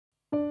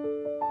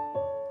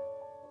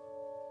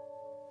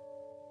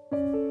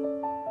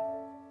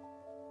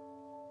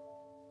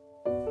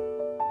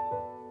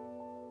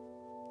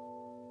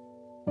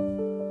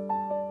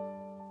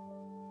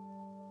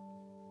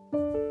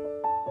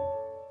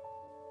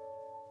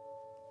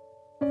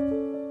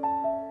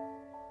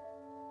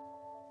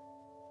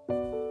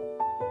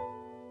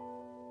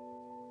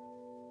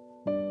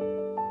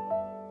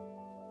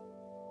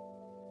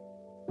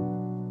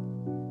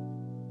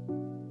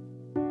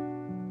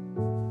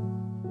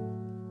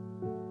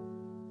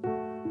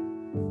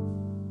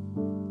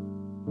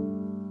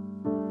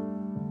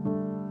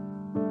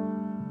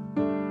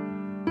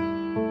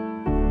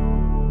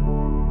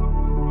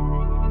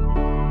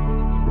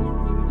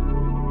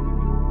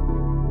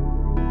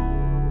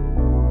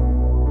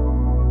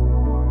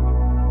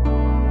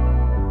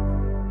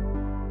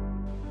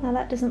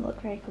doesn't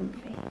look very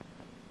comfy.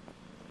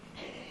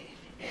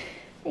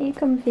 Are you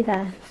comfy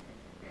there?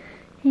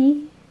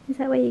 Hey, is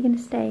that where you're going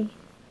to stay?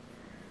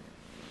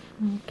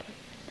 Okay.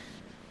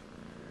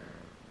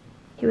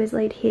 He was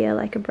laid here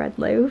like a bread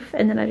loaf,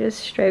 and then I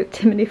just stroked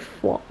him and he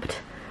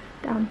flopped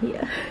down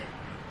here.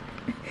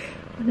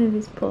 One of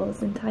his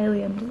paws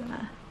entirely under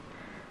there.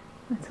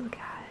 Little guy.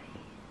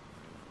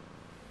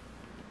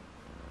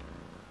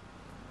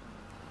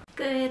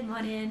 Good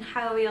morning,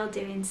 how are we all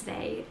doing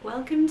today?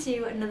 Welcome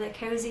to another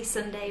Cosy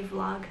Sunday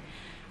vlog.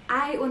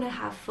 I want to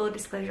have full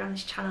disclosure on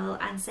this channel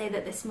and say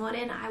that this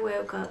morning I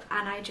woke up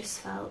and I just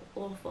felt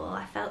awful.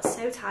 I felt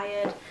so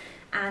tired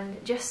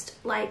and just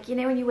like, you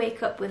know when you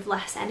wake up with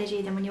less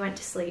energy than when you went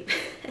to sleep.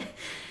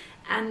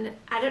 And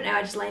I don't know,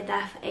 I just laid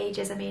there for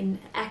ages. I mean,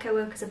 Echo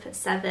woke us up at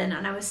 7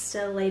 and I was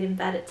still laid in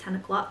bed at 10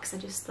 o'clock, so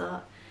I just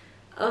thought,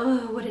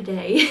 oh, what a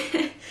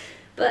day.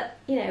 But,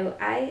 you know,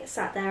 I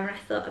sat there and I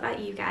thought about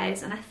you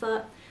guys, and I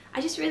thought,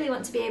 I just really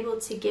want to be able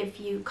to give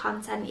you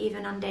content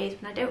even on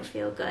days when I don't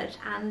feel good.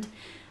 And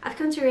I've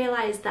come to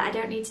realise that I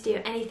don't need to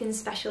do anything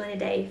special in a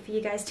day for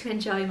you guys to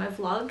enjoy my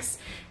vlogs.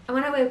 And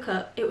when I woke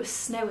up, it was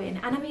snowing.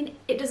 And I mean,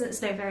 it doesn't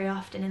snow very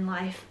often in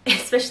life,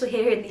 especially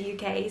here in the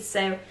UK.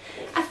 So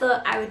I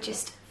thought I would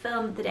just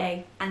film the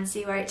day and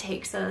see where it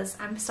takes us.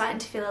 I'm starting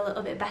to feel a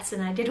little bit better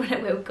than I did when I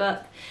woke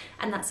up,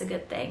 and that's a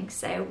good thing.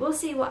 So we'll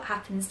see what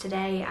happens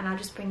today and I'll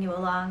just bring you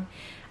along.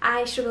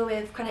 I struggle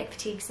with chronic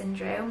fatigue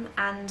syndrome,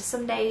 and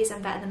some days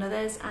I'm better than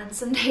others, and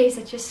some days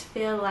I just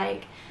feel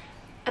like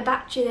a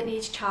battery that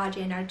needs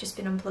charging. I've just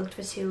been unplugged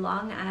for too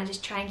long and I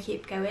just try and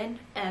keep going.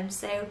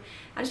 So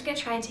I'm just going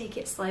to try and take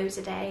it slow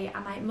today. I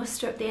might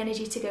muster up the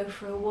energy to go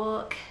for a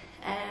walk.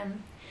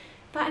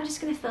 But I'm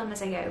just going to film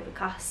as I go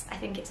because I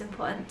think it's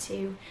important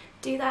to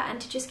do that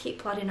and to just keep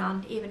plodding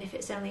on, even if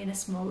it's only in a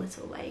small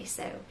little way.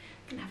 So I'm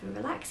going to have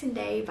a relaxing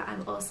day, but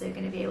I'm also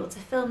going to be able to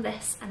film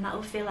this, and that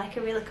will feel like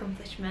a real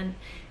accomplishment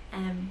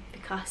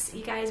because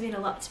you guys mean a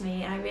lot to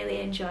me and I really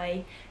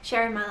enjoy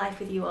sharing my life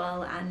with you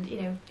all, and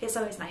you know, it's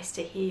always nice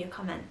to hear your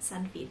comments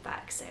and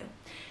feedback. So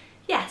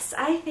yes,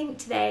 I think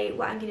today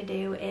what I'm going to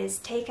do is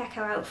take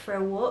Echo out for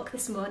a walk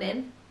this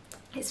morning.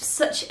 It's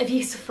such a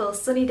beautiful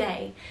sunny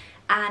day.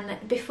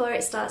 And before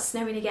it starts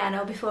snowing again,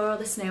 or before all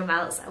the snow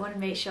melts, I want to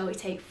make sure we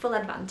take full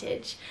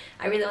advantage.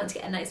 I really want to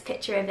get a nice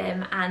picture of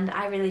him, and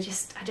I really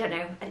just, I don't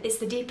know, it's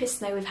the deepest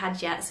snow we've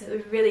had yet, so it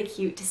would be really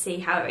cute to see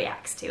how it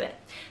reacts to it.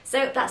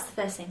 So that's the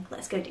first thing,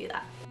 let's go do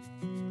that.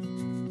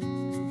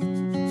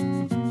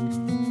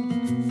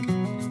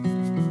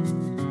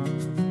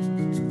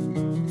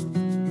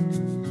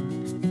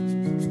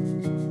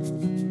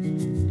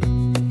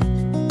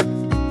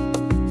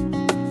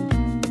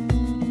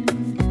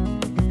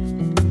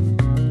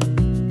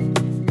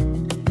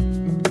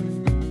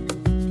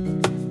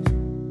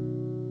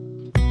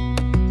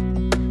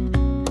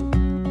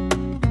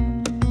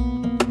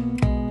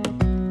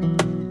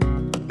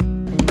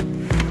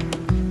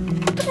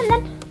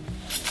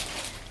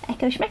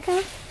 Echo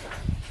schmecko.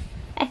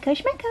 Echo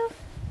schmecko.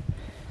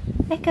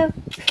 Echo.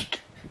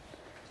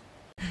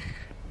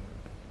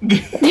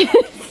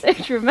 So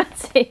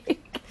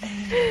dramatic.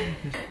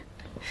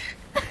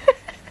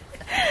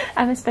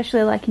 I'm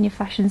especially liking your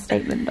fashion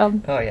statement,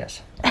 Dom. Oh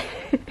yes.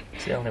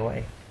 It's the only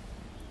way.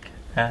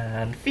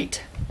 And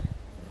feet.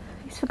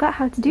 He's forgot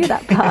how to do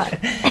that part.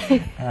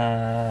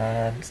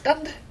 And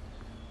stand.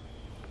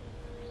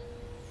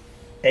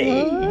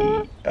 Hey.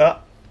 Oh.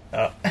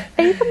 Oh.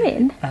 Are you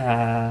coming?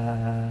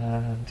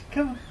 And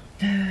come on.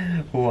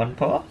 One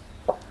paw.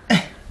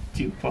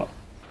 Two paw.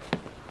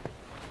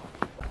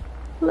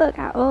 Look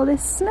at all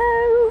this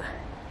snow.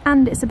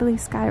 And it's a blue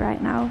sky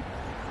right now.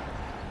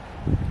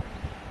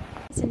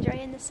 It's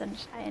enjoying the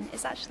sunshine.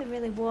 It's actually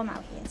really warm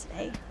out here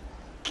today.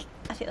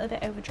 I feel a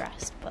bit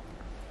overdressed, but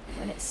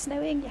when it's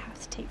snowing you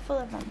have to take full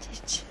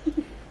advantage.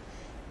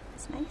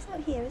 It's nice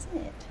out here, isn't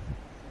it?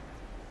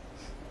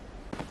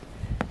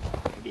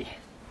 Yeah.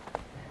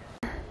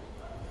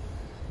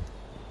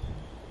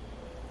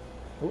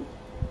 Ooh.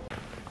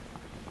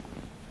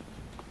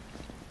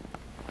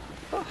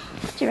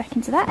 What do you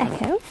reckon to that,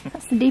 Echo?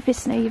 That's the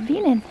deepest snow you've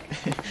been in.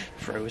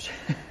 Froze.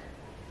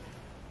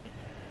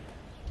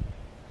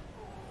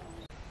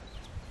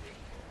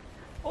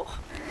 Oh,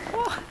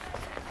 oh.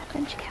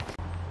 Don't you cat?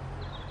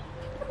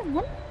 Come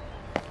on then.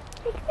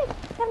 Hey, come in.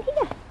 Down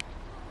here.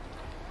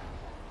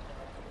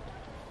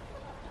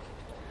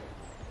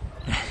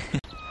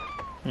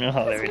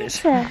 Oh, there it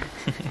is.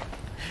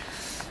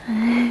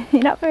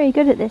 You're not very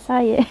good at this,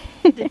 are you?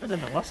 I did better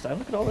than last time.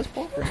 Look at all those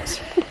paw prints.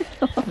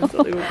 I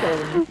thought they were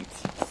calling me.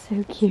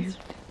 So cute.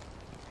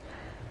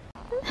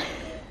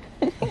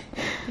 Look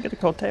at the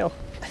cold tail.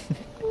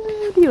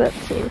 What are you up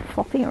to?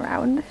 Flopping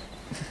around.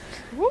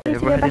 Need to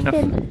go back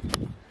in.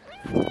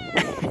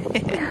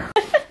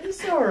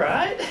 It's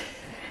alright.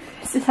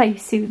 This is how you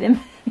soothe him.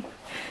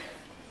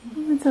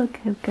 Little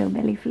cocoa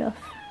belly fluff.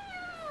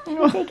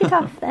 Take it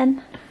off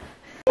then.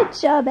 Good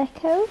job,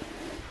 Echo.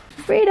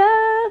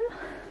 Freedom!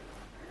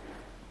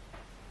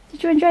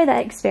 Did you enjoy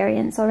that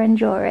experience or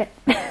endure it?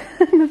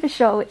 I'm not for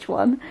sure which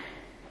one.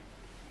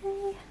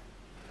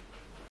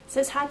 So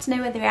it's hard to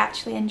know whether he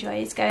actually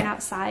enjoys going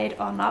outside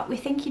or not. We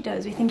think he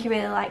does. We think he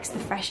really likes the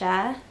fresh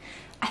air.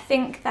 I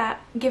think that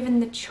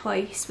given the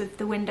choice with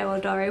the window or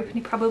door open,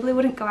 he probably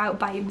wouldn't go out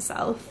by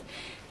himself.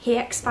 He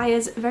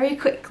expires very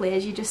quickly,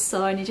 as you just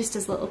saw, and he just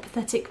does little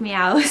pathetic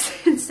meows.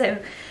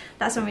 So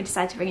that's when we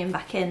decided to bring him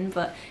back in.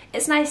 But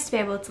it's nice to be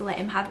able to let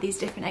him have these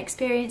different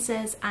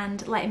experiences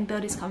and let him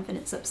build his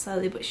confidence up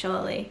slowly but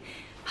surely.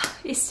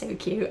 He's so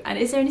cute, and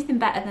is there anything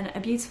better than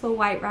a beautiful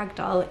white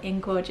ragdoll in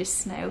gorgeous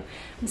snow?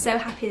 I'm so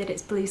happy that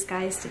it's blue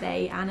skies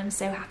today, and I'm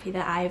so happy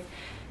that I've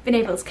been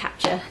able to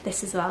capture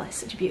this as well. It's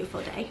such a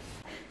beautiful day.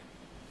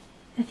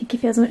 I think he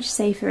feels much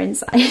safer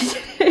inside.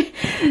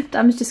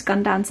 Dom's just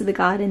gone down to the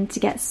garden to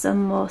get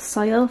some more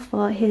soil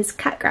for his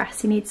cat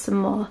grass. He needs some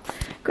more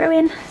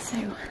growing,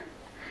 so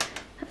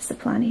that's the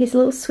plan. His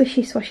little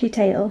swishy swashy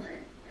tail.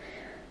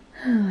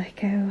 Oh, I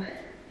go.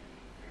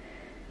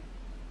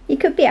 You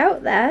could be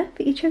out there,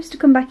 but you chose to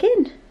come back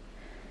in.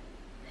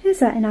 Who's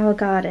that in our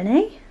garden,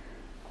 eh?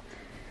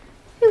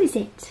 Who is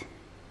it?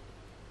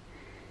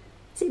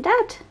 Is it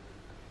Dad?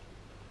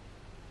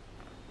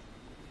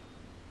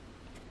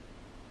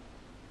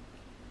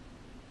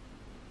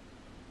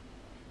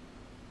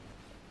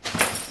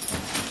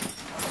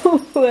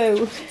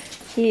 Whoa,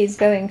 he is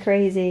going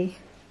crazy.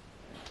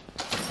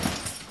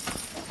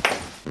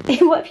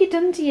 What have you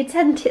done to your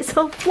tent? It's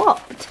all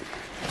flopped.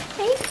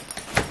 Hey,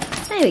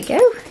 there we go.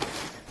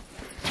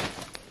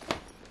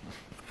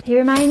 He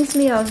reminds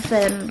me of,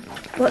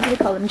 what do they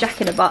call them?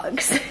 Jack in a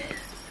Box.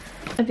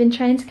 I've been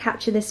trying to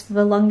capture this for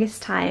the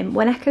longest time.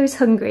 When Echo's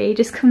hungry, he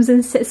just comes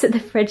and sits at the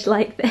fridge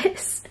like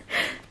this.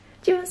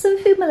 Do you want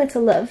some food, my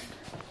little love?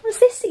 What's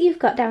this that you've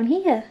got down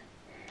here?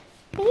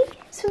 Hey,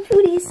 some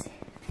foodies.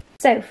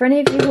 So, for any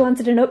of you who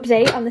wanted an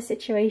update on the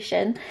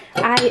situation,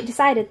 I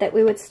decided that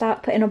we would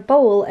start putting a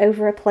bowl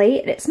over a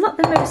plate. It's not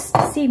the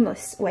most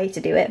seamless way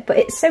to do it, but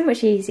it's so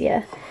much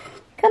easier.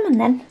 Come on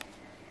then.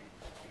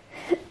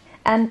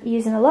 And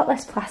using a lot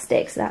less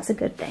plastic, so that's a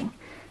good thing.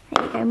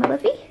 There you go, my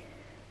lovey.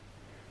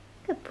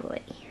 Good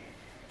boy.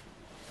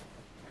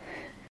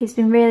 He's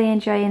been really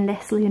enjoying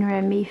this Luna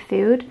and me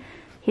food.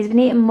 He's been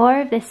eating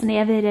more of this than he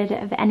ever did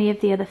of any of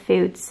the other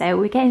foods, so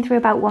we're getting through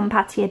about 1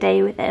 patty a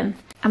day with him.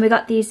 And we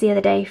got these the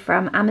other day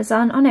from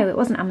Amazon. Oh no, it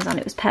wasn't Amazon,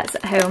 it was Pets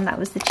at Home. That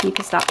was the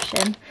cheapest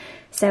option.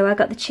 So I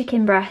got the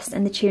chicken breast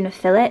and the tuna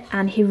fillet,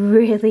 and he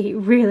really,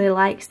 really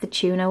likes the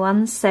tuna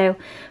ones. So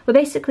we'll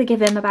basically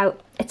give him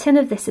about a tin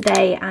of this a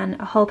day and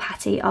a whole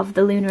patty of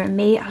the Luna and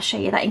me. I'll show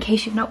you that in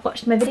case you've not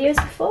watched my videos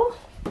before.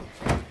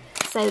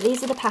 So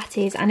these are the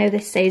patties. I know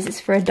this says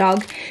it's for a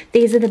dog.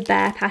 These are the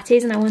bear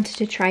patties, and I wanted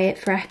to try it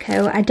for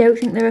Echo. I don't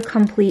think they're a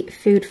complete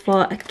food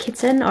for a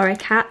kitten or a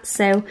cat,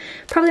 so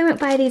probably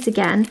won't buy these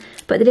again,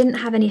 but they didn't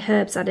have any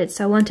herbs added,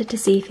 so I wanted to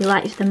see if he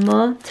liked them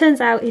more.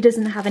 Turns out he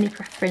doesn't have any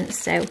preference,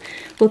 so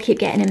we'll keep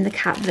getting him the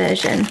cat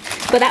version.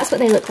 But that's what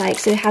they look like.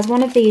 So he has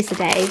one of these a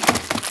day.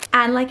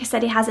 And like I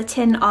said, he has a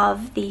tin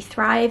of the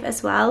Thrive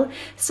as well.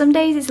 Some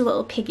days he's a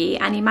little piggy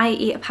and he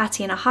might eat a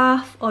patty and a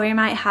half, or he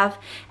might have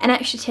an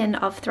extra tin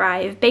of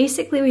Thrive.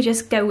 Basically, we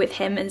just go with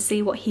him and see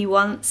what he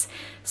wants.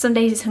 Some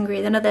days he's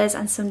hungrier than others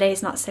and some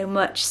days not so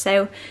much.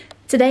 So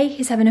today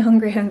he's having a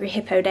hungry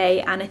hippo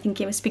day, and I think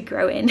he must be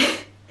growing.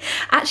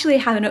 Actually, I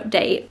have an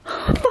update.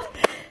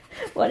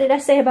 What did I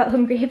say about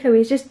hungry hippo?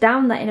 He's just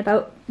down that in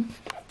about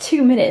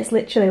 2 minutes,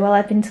 literally, while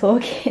I've been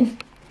talking.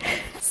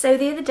 So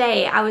the other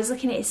day I was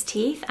looking at his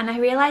teeth and I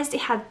realised he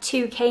had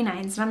 2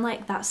 canines, and I'm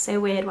like, that's so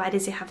weird, why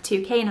does he have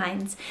 2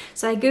 canines?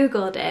 So I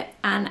googled it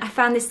and I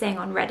found this thing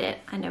on Reddit.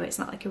 I know it's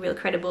not like a real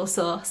credible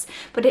source,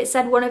 but it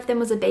said one of them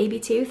was a baby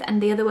tooth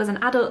and the other was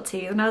an adult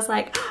tooth, and I was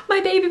like, oh, my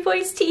baby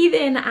boy's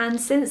teething,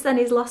 and since then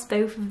he's lost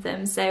both of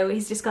them, so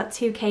he's just got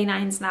 2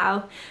 canines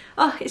now.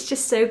 Oh, it's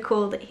just so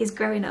cool that he's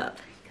growing up.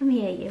 Come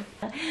here, you.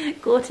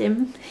 Got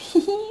him.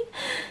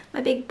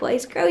 My big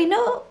boy's growing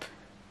up.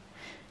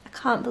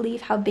 Can't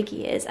believe how big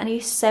he is, and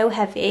he's so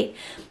heavy.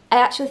 I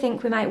actually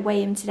think we might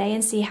weigh him today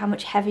and see how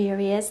much heavier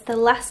he is. The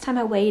last time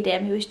I weighed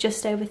him, he was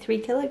just over 3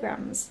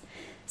 kilograms.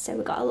 So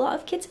we've got a lot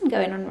of kitten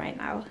going on right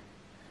now.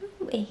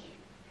 Haven't we? Do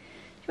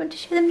you want to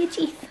show them your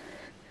teeth?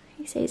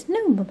 He says,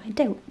 no mum, I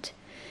don't.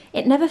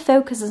 It never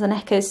focuses on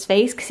Echo's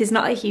face because he's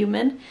not a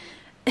human.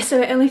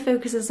 So it only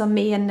focuses on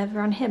me and never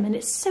on him, and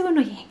it's so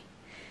annoying.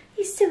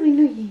 He's so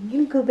annoying,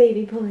 you go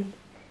baby boy.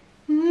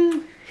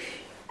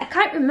 I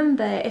can't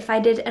remember if I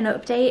did an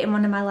update in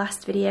one of my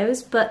last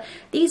videos, but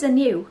these are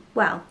new.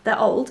 Well, they're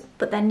old,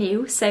 but they're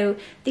new. So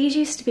these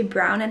used to be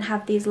brown and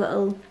have these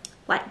little,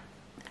 like,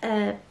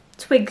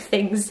 twig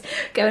things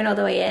going all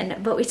the way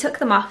in, but we took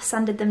them off,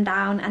 sanded them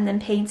down, and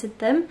then painted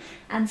them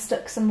and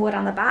stuck some wood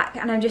on the back,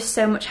 and I'm just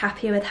so much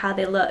happier with how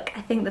they look.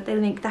 I think that they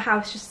make the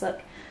house just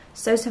look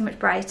so much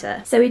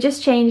brighter. So we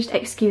just changed,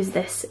 excuse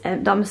this,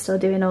 Dom's still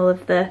doing all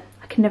of the,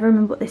 I can never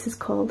remember what this is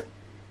called.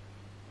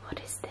 What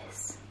is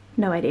this?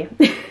 No idea.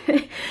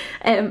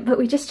 But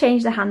we just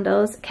changed the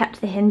handles,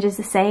 kept the hinges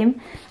the same,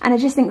 and I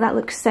just think that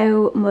looks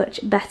so much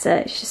better.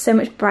 It's just so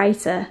much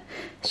brighter.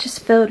 It's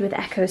just filled with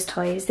Echo's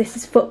toys. This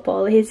is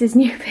football, here's his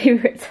new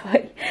favourite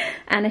toy,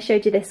 and I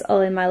showed you this all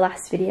in my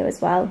last video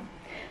as well.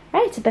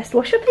 Right, I best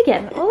wash up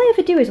again. All I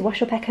ever do is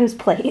wash up Echo's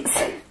plates.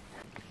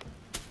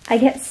 I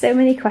get so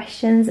many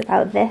questions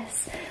about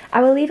this.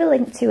 I will leave a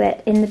link to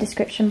it in the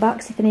description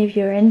box if any of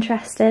you are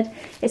interested.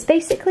 It's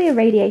basically a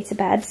radiator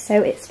bed,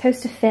 so it's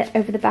supposed to fit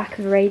over the back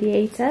of a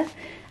radiator,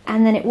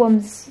 and then it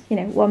warms, you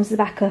know, warms the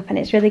back up, and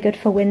it's really good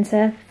for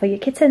winter for your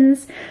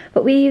kittens.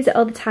 But we use it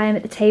all the time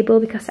at the table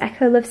because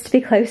Echo loves to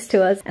be close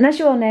to us. And as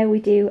you all know,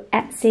 we do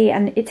Etsy,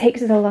 and it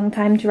takes us a long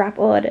time to wrap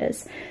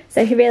orders.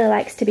 So he really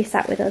likes to be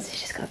sat with us.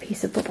 He's just got a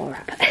piece of bubble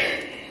wrap.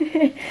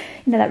 You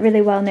know, that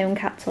really well-known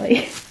cat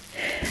toy.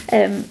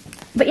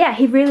 But yeah,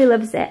 he really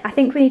loves it. I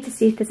think we need to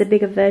see if there's a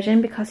bigger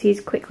version because he's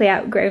quickly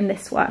outgrown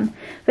this one.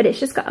 But it's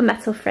just got a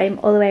metal frame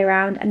all the way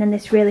around and then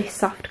this really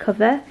soft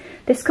cover.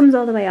 This comes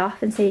all the way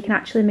off, and so you can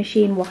actually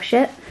machine wash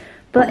it.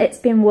 But it's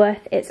been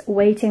worth its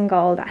weight in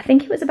gold. I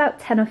think it was about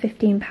 10 or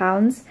 15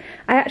 pounds.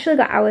 I actually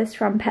got ours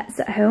from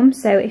Pets at Home,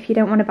 so if you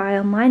don't want to buy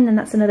online, then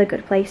that's another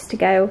good place to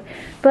go.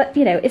 But,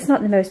 you know, it's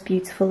not the most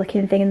beautiful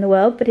looking thing in the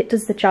world, but it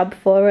does the job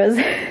for us.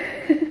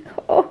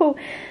 Oh,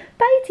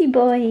 bitey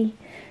boy.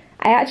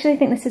 I actually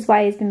think this is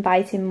why he's been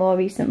biting more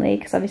recently,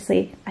 because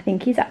obviously I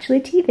think he's actually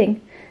teething.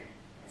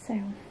 So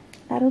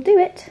that'll do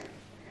it.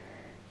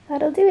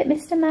 That'll do it,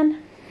 Mr.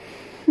 Man.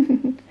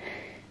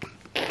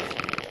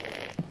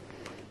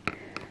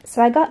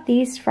 So I got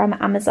these from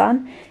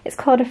Amazon. It's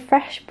called a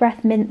fresh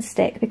breath mint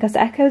stick because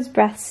Echo's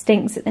breath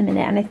stinks at the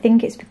minute, and I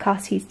think it's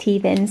because he's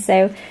teething.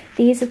 So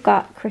these have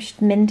got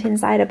crushed mint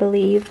inside, I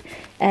believe.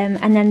 And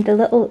then the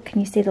little, can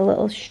you see the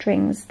little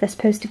strings? They're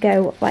supposed to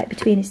go like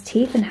between his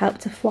teeth and help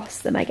to floss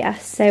them, I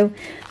guess. So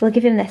we'll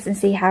give him this and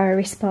see how he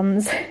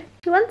responds.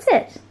 He wants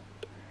it.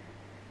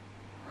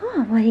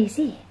 Oh, what is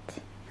it?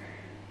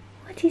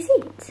 What is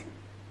it?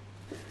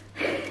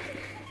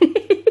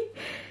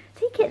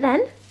 Take it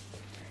then.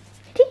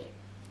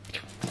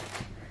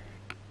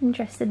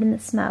 Interested in the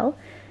smell.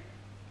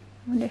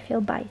 I wonder if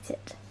he'll bite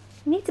it.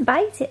 You need to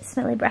bite it,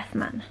 smelly breath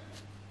man.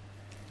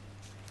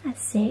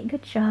 That's it,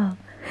 good job.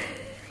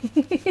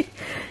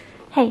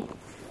 Hey.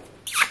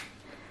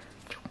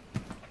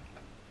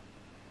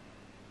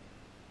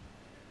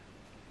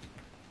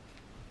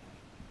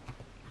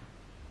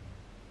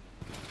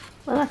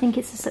 Well, I think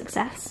it's a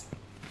success.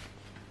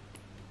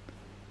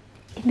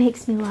 It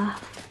makes me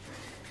laugh.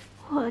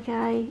 What a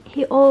guy.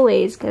 He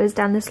always goes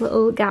down this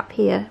little gap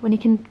here when he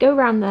can go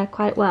around there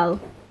quite well,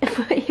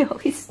 but he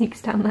always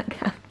sneaks down that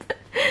gap.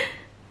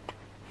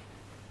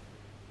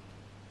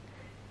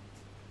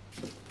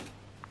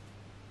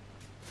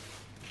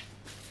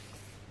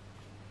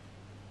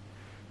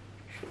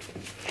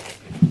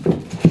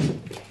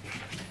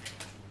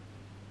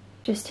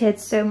 Just heard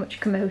so much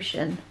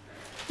commotion.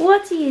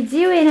 What are you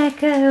doing,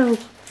 Echo?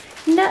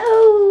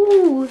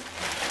 No!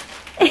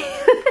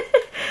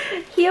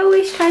 He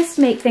always tries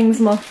to make things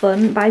more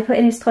fun by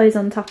putting his toys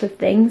on top of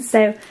things.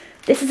 So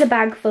this is a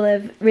bag full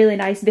of really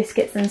nice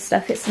biscuits and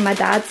stuff. It's from my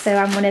dad, so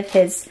I'm one of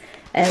his,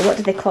 what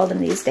do they call them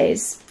these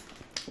days?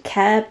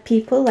 Care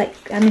people. Like,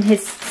 I'm in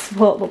his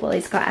support bubble.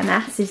 He's got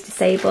MS, he's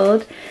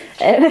disabled.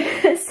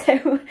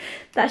 So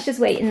that's just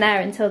waiting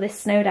there until this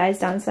snow dies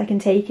down so I can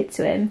take it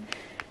to him.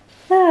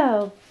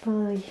 Oh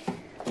boy.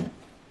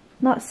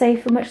 Not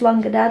safe for much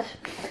longer, Dad.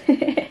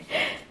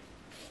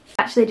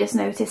 Actually just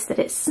noticed that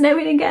it's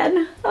snowing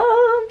again.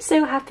 Oh, I'm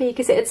so happy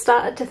because it had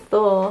started to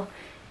thaw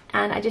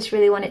and I just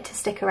really want it to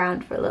stick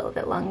around for a little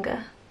bit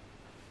longer.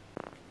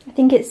 I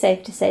think it's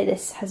safe to say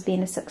this has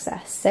been a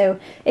success. So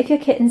if your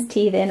kitten's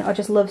teething or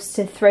just loves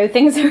to throw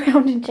things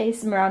around and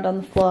chase them around on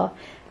the floor,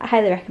 I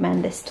highly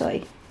recommend this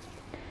toy.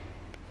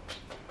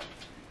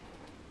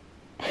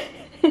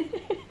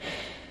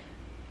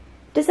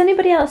 Does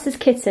anybody else's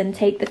kitten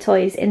take the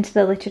toys into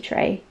the litter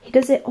tray? He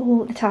does it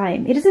all the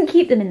time. He doesn't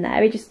keep them in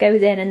there, he just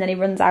goes in and then he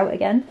runs out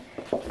again.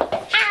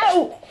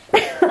 Ow!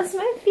 That's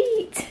my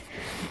feet!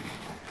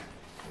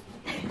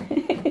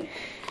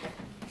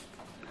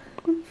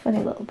 Funny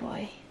little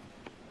boy.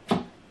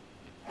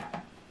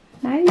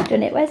 Now you've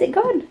done it, where's it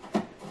gone?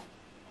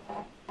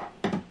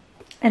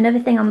 Another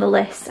thing on the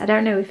list, I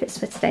don't know if it's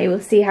for today,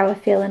 we'll see how I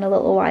feel in a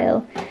little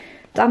while.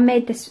 Dan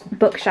made this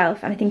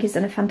bookshelf and I think he's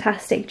done a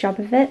fantastic job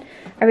of it.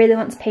 I really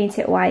want to paint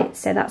it white,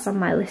 so that's on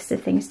my list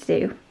of things to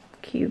do.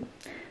 Cute.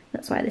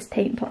 That's why this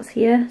paint pot's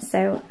here,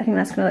 so I think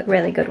that's going to look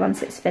really good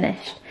once it's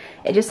finished.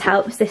 It just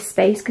helps this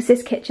space because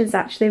this kitchen's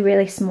actually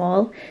really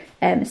small,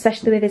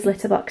 especially with his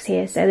litter box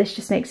here, so this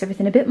just makes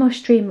everything a bit more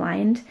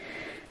streamlined.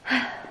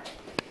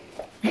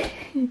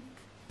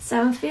 So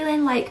I'm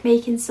feeling like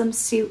making some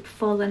soup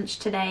for lunch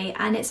today,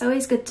 and it's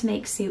always good to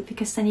make soup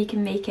because then you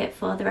can make it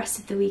for the rest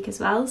of the week as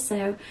well.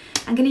 So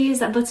I'm going to use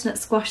that butternut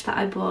squash that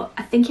I bought.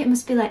 I think it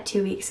must be like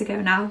 2 weeks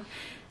ago now.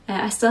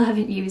 I still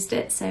haven't used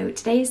it, so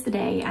today's the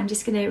day. I'm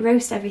just going to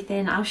roast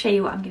everything. I'll show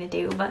you what I'm going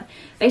to do, but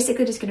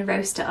basically just going to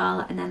roast it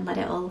all and then let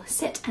it all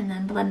sit and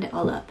then blend it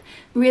all up.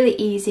 Really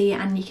easy,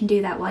 and you can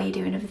do that while you're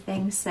doing other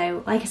things.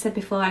 So like I said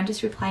before, I'm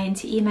just replying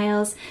to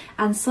emails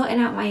and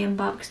sorting out my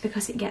inbox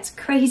because it gets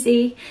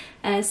crazy.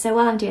 So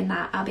while I'm doing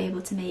that, I'll be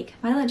able to make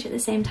my lunch at the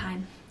same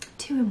time.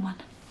 2 in 1.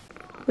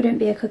 Wouldn't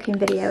be a cooking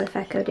video if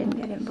Echo didn't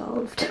get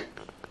involved.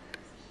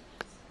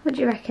 What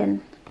do you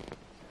reckon?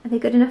 Are they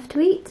good enough to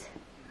eat?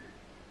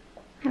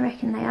 I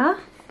reckon they are.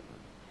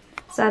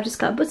 So I've just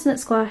got a butternut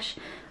squash,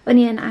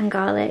 onion and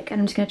garlic,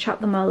 and I'm just going to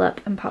chop them all up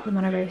and pop them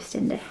on a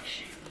roasting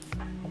dish.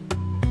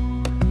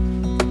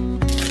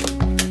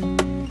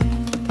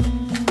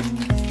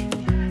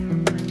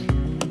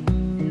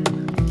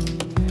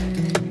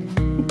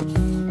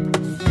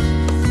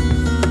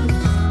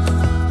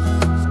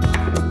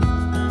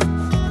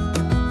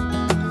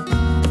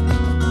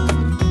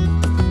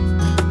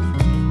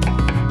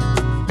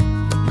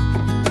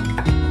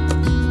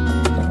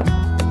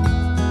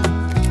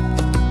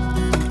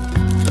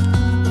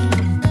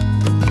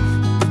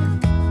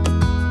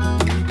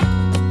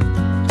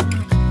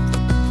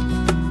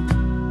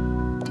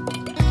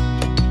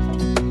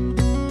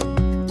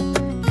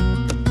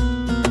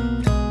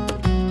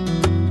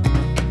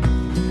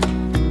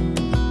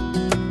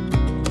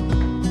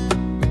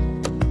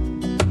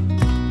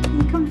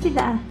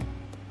 There.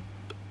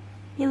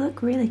 You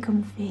look really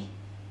comfy.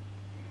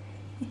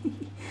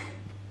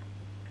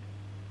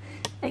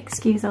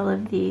 Excuse all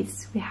of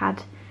these. We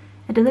had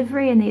a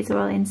delivery and these are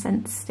all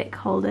incense stick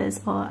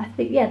holders, or I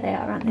think, yeah, they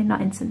are, aren't they?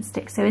 Not incense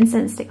sticks. So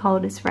incense stick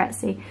holders for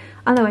Etsy.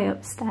 On the way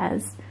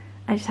upstairs,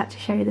 I just had to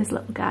show you this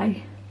little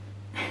guy.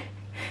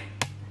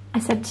 I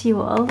said to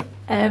you all,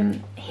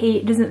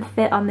 he doesn't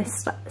fit on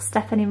this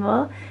step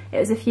anymore. It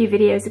was a few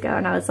videos ago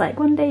and I was like,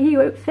 one day he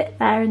won't fit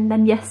there, and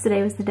then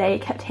yesterday was the day he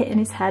kept hitting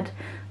his head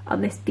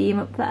on this beam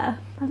up there.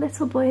 My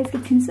little boy is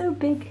getting so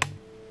big.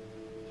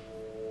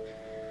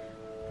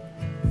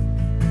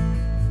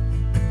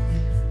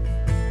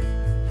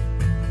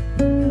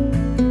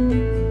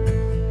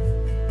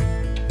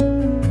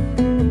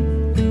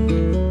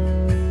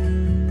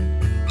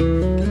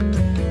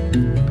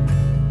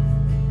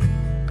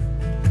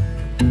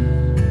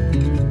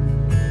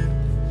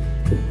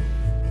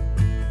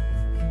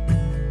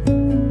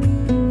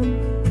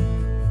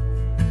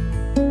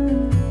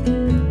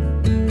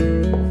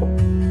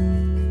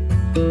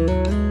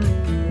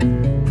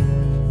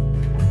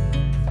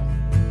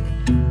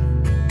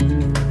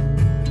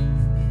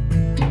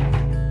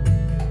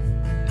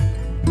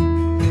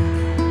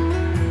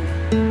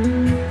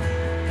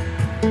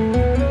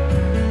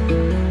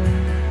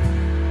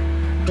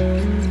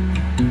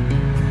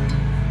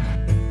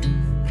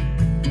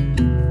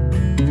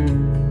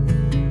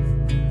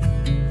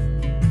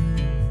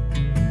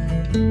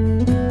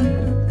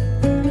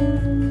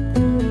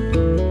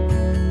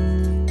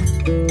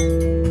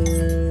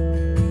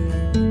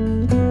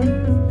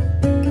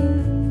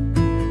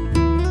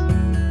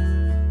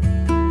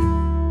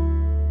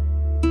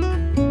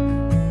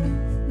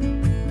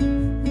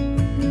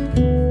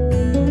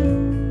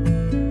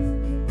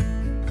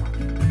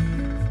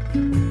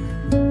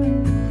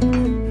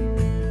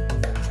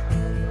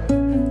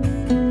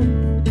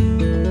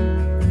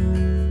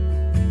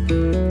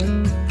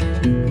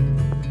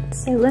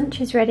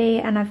 Lunch is ready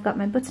and I've got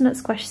my butternut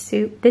squash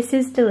soup. This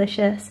is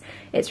delicious.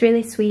 It's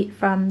really sweet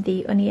from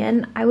the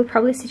onion. I would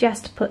probably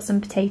suggest to put some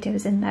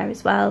potatoes in there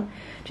as well,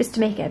 just to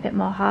make it a bit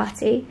more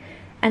hearty.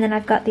 And then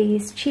I've got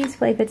these cheese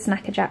flavoured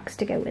Snacker Jacks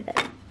to go with it.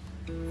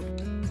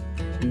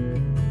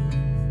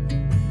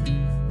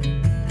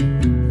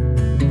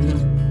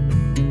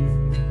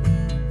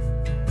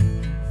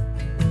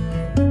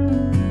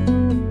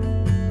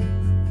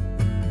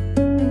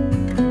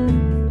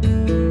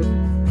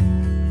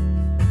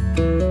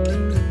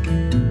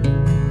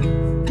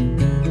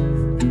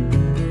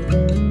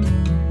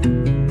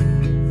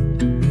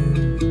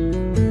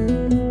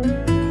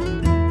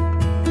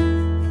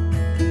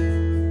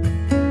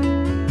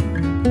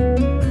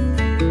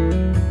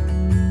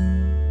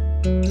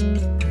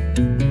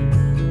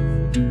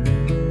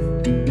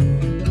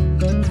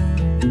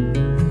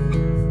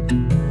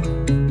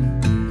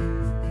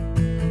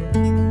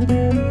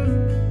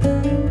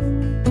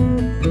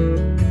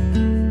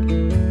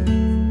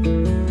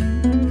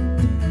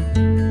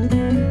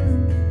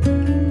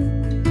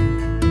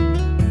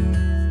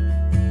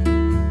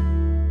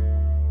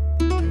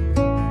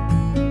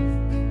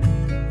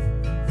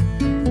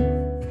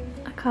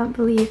 I can't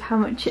believe how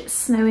much it's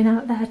snowing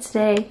out there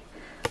today.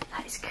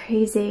 That is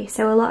crazy.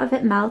 So a lot of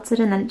it melted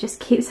and then it just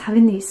keeps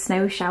having these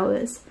snow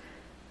showers.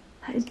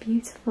 That is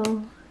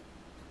beautiful.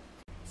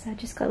 So I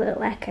just got a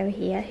little Echo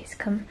here. He's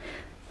come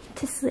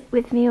to sleep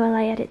with me while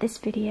I edit this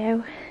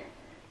video.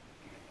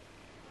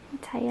 You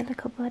tired,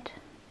 little bud?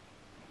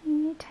 Are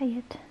you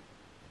tired?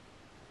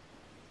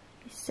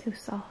 He's so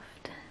soft.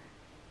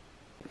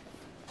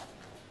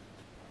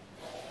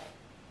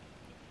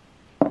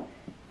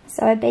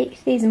 So I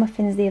baked these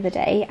muffins the other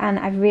day and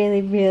I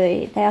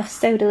really, they are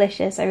so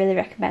delicious, I really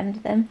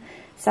recommend them.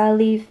 So I'll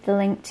leave the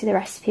link to the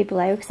recipe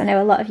below because I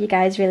know a lot of you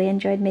guys really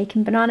enjoyed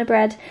making banana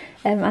bread,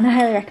 and I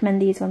highly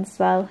recommend these ones as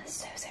well.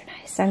 So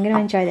nice. So I'm going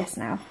to enjoy this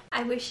now.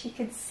 I wish you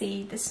could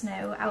see the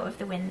snow out of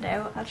the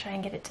window. I'll try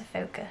and get it to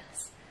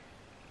focus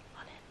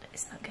on it, but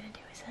it's not going to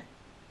do, is it?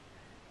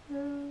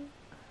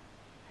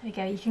 There we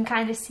go, you can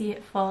kind of see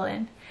it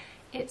falling.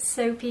 It's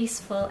so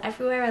peaceful.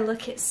 Everywhere I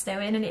look it's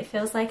snowing and it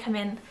feels like I'm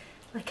in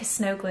like a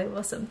snow globe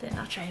or something.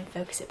 I'll try and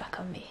focus it back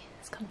on me.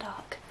 It's gone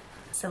dark.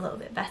 It's a little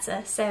bit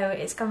better. So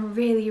it's gone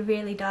really,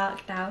 really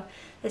dark now.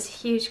 There's a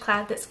huge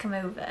cloud that's come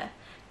over.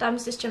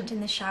 Dom's just jumped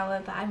in the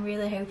shower, but I'm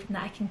really hoping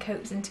that I can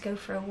coax him to go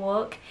for a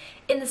walk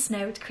in the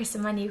snow to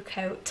christen my new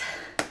coat.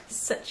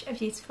 Such a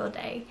beautiful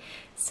day.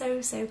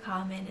 So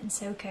calming and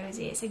so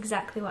cozy. It's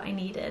exactly what I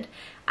needed.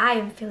 I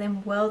am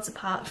feeling worlds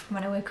apart from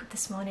when I woke up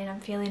this morning.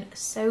 I'm feeling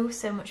so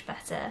much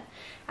better.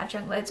 I've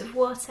drunk loads of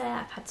water,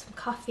 I've had some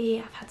coffee,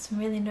 I've had some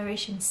really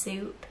nourishing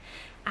soup,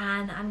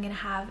 and I'm gonna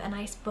have a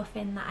nice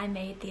muffin that I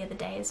made the other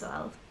day as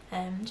well,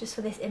 just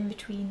for this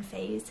in-between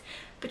phase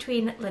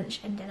between lunch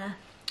and dinner,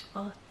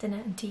 or dinner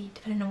and tea,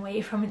 depending on where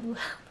you're from in the world.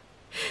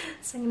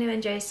 So I'm going to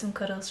enjoy some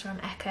cuddles from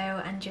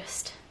Echo and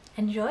just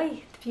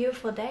enjoy the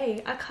beautiful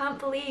day. I can't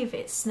believe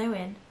it's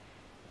snowing.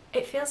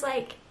 It feels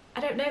like,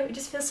 I don't know, it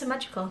just feels so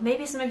magical.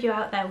 Maybe some of you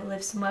out there will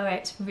live somewhere where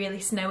it's really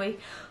snowy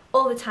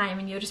all the time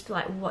and you'll just be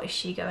like, what is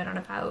she going on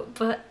about?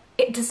 But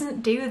it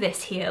doesn't do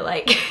this here,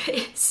 like,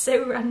 it's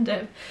so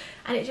random.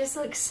 And it just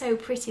looks so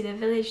pretty. The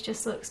village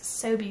just looks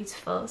so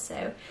beautiful.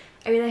 So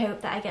I really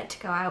hope that I get to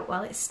go out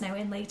while it's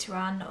snowing later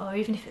on, or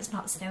even if it's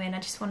not snowing, I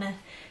just want to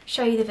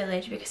show you the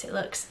village because it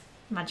looks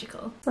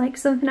magical. It's like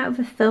something out of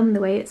a film, the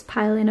way it's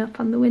piling up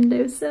on the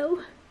windowsill.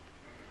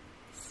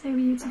 So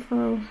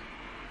beautiful.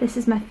 This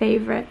is my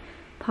favourite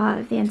part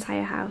of the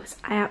entire house.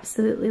 I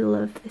absolutely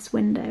love this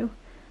window.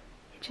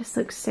 It just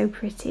looks so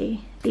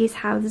pretty. These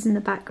houses in the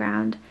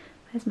background,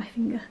 where's my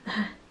finger?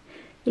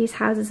 These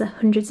houses are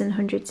hundreds and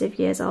hundreds of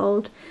years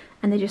old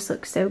and they just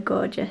look so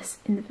gorgeous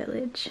in the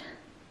village.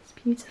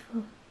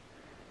 Beautiful.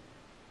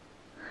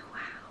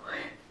 Wow.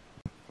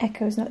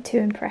 Echo's not too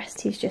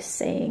impressed. He's just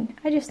saying,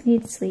 I just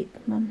need sleep,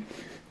 Mum.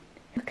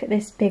 Look at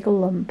this big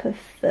lump of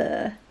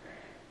fur.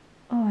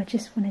 Oh, I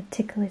just want to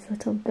tickle his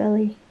little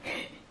belly.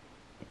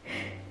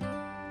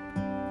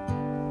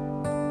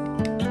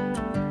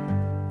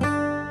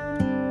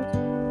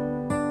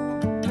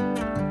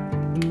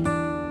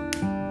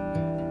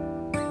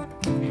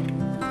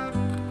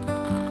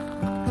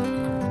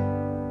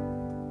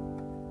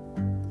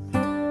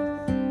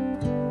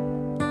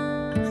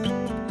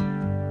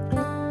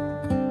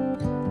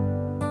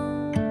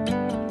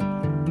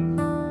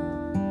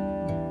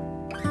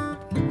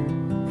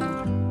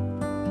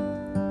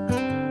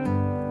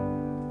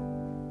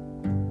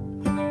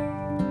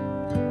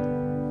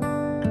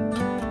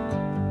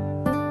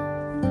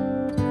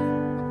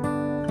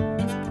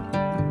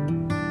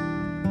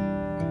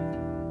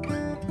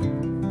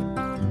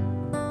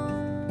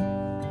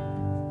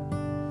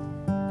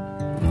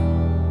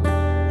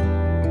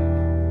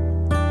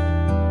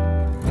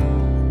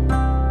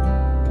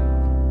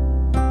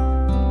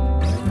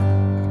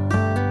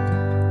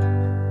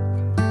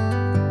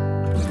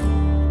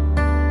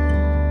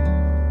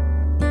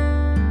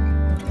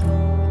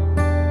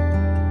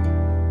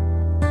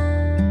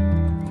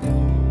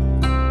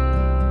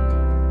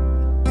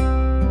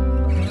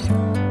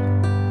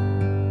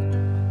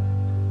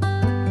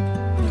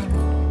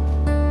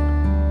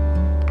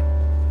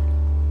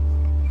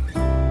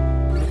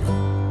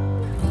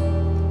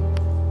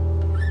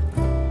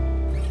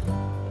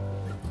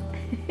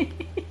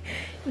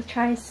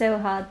 Tries so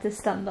hard to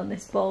stand on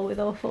this ball with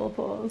all four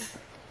paws.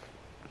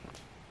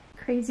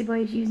 Crazy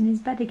boy is using his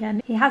bed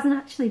again. He hasn't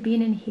actually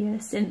been in here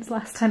since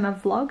last time I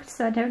vlogged,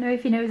 so I don't know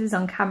if he knows he's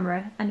on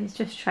camera and he's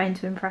just trying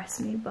to impress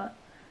me, but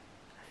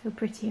I feel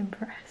pretty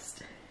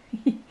impressed.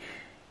 He's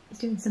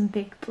doing some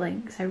big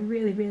blinks. I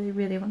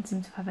really want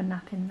him to have a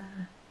nap in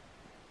there.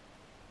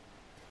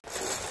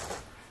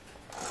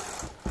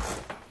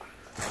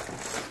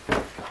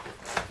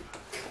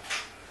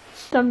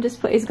 Dom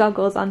just put his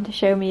goggles on to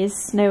show me his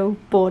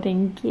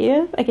snowboarding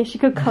gear, I guess you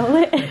could call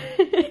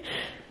it.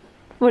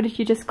 What did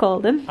you just call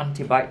them?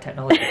 Anti-bite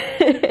technology.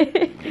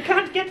 You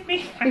can't get me!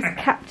 He's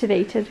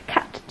captivated.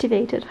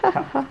 Captivated.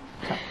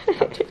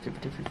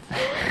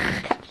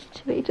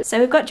 So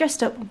we've got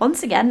dressed up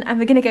once again and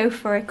we're going to go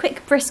for a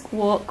quick brisk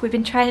walk. We've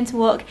been trying to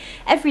walk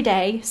every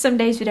day. Some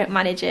days we don't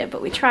manage it,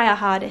 but we try our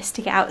hardest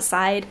to get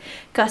outside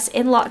because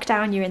in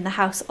lockdown you're in the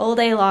house all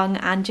day long,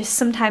 and just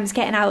sometimes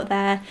getting out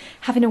there,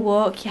 having a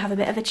walk, you have a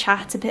bit of a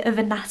chat, a bit of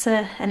a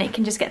natter, and it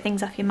can just get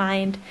things off your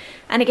mind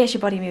and it gets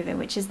your body moving,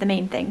 which is the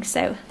main thing.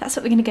 So that's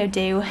what we're going to go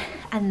do,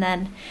 and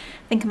then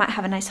I think I might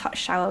have a nice hot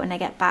shower when I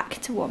get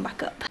back to warm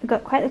back up. I've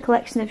got quite a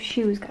collection of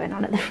shoes going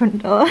on at the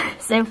front door.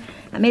 So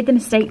I made the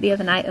mistake the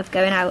other night of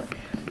going out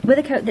with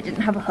a coat that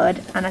didn't have a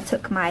hood, and I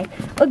took my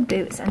Ugg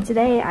boots, and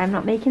today I'm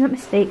not making that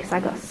mistake because I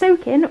got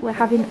soaking. We're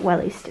having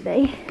wellies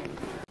today.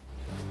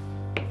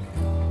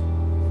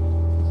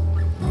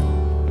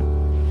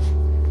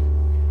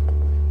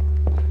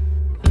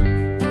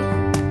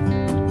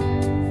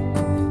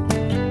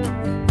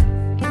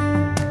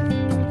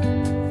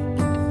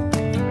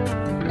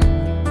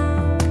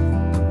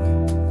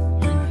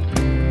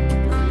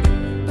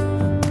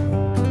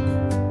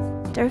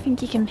 I don't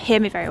think you can hear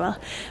me very well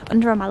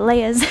under all my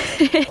layers.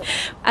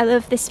 I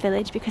love this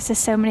village because there's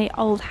so many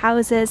old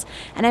houses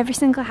and every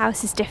single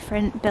house is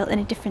different, built in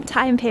a different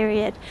time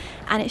period,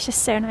 and it's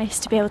just so nice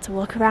to be able to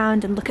walk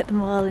around and look at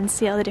them all and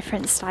see all the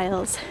different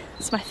styles.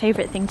 It's my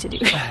favourite thing to do.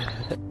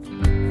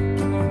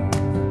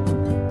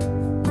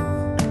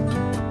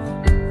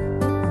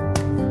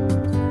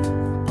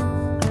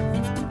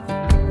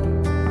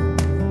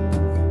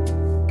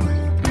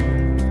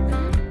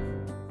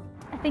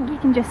 think you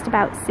can just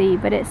about see,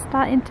 but it's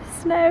starting to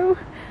snow.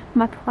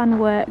 My plan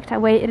worked. I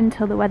waited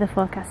until the weather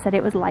forecast said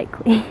it was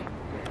likely.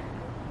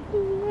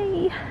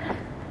 Yay!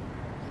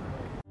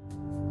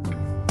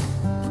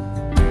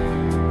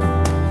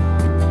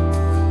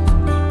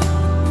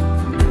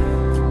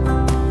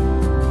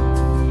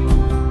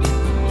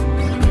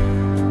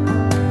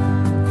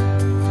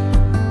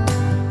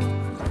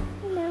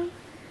 Hello.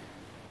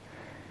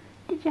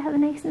 Did you have a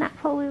nice nap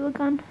while we were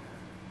gone?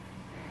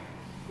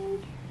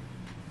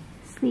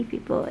 Sleepy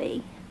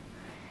boy.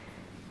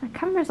 My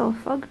camera's all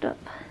fogged up.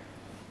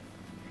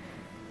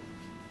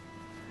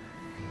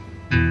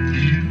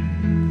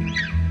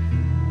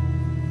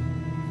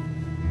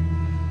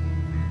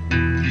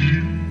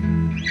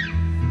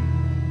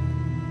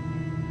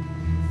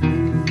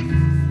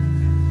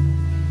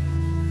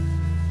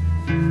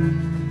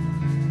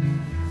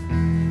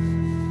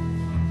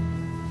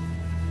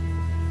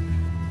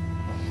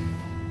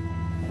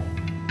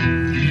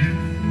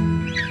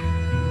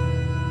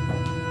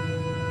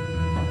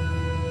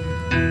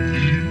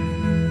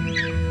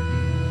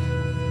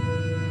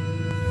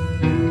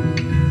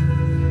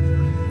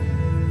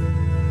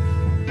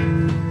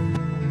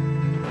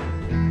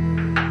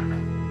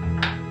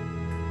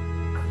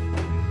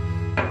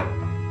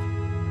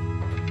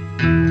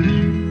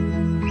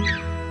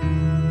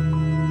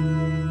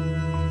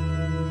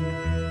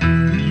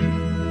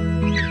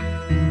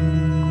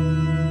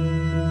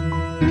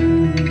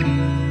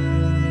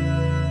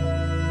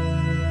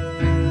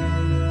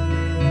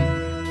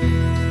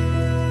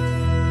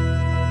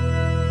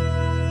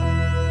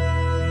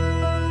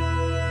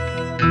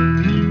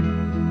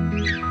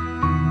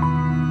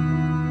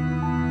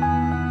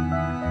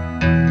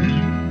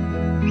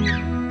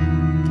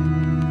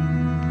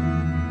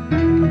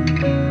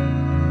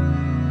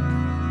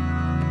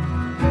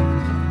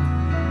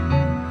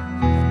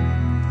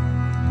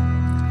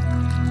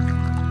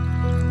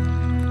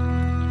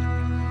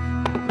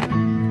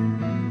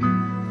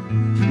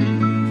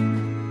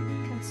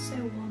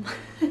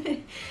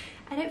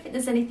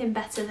 There's anything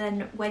better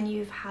than when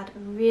you've had a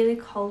really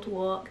cold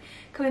walk,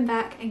 coming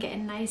back and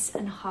getting nice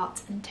and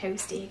hot and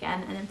toasty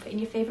again, and then putting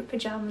your favourite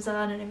pyjamas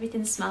on and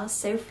everything smells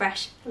so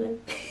fresh. Hello.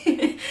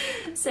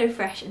 So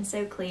fresh and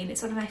so clean.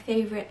 It's one of my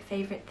favourite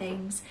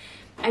things.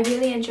 I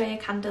really enjoy a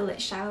candlelit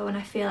shower when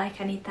I feel like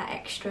I need that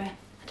extra,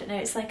 I don't know,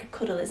 it's like a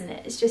cuddle, isn't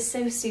it? It's just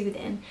so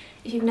soothing.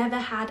 If you've never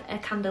had a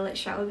candlelit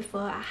shower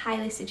before, I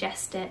highly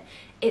suggest it.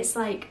 It's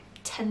like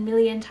 10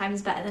 million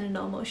times better than a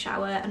normal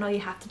shower, and all you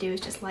have to do is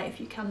just light a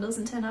few candles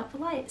and turn out the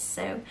lights.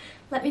 So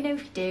let me know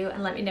if you do,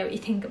 and let me know what you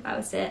think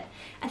about it.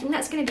 I think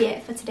that's going to be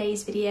it for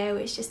today's video.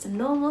 It's just a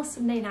normal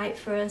Sunday night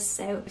for us,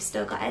 so we've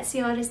still got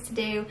Etsy orders to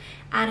do,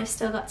 and I've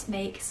still got to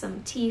make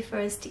some tea for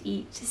us to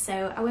eat,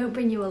 so I won't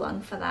bring you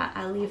along for that.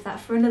 I'll leave that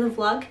for another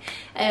vlog.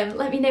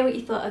 Let me know what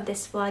you thought of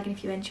this vlog and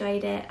if you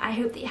enjoyed it. I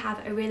hope that you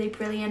have a really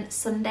brilliant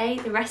Sunday,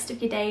 the rest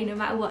of your day, no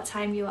matter what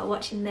time you are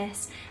watching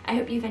this. I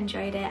hope you've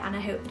enjoyed it, and I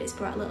hope that it's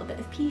brought a little bit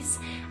of peace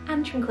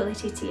and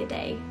tranquility to your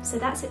day. So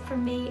that's it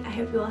from me. I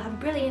hope you all have a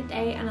brilliant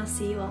day, and I'll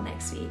see you all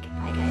next week.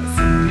 Bye guys.